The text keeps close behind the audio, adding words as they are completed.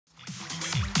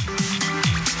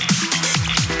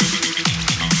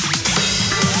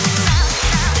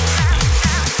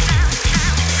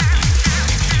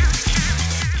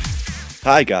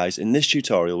Hi guys, in this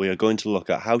tutorial we are going to look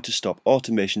at how to stop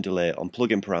automation delay on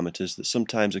plugin parameters that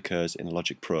sometimes occurs in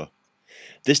Logic Pro.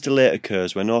 This delay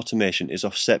occurs when automation is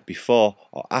offset before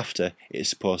or after it is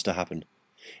supposed to happen.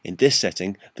 In this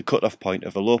setting, the cutoff point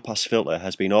of a low-pass filter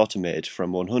has been automated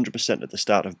from 100% at the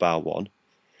start of bar 1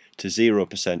 to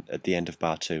 0% at the end of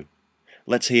bar 2.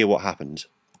 Let's hear what happens.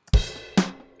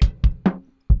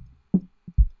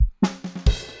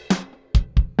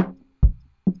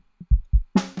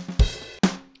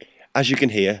 As you can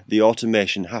hear, the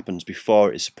automation happens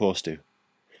before it's supposed to.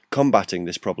 Combating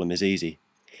this problem is easy.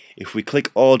 If we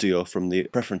click Audio from the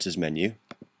Preferences menu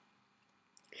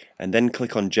and then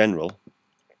click on General,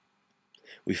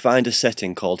 we find a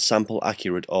setting called Sample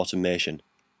Accurate Automation.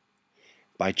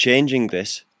 By changing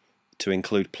this to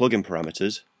include plugin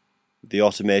parameters, the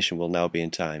automation will now be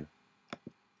in time.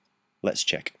 Let's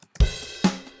check.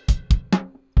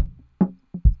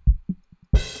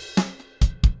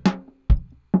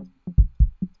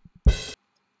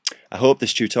 I hope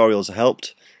this tutorial has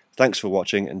helped. Thanks for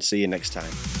watching and see you next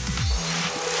time.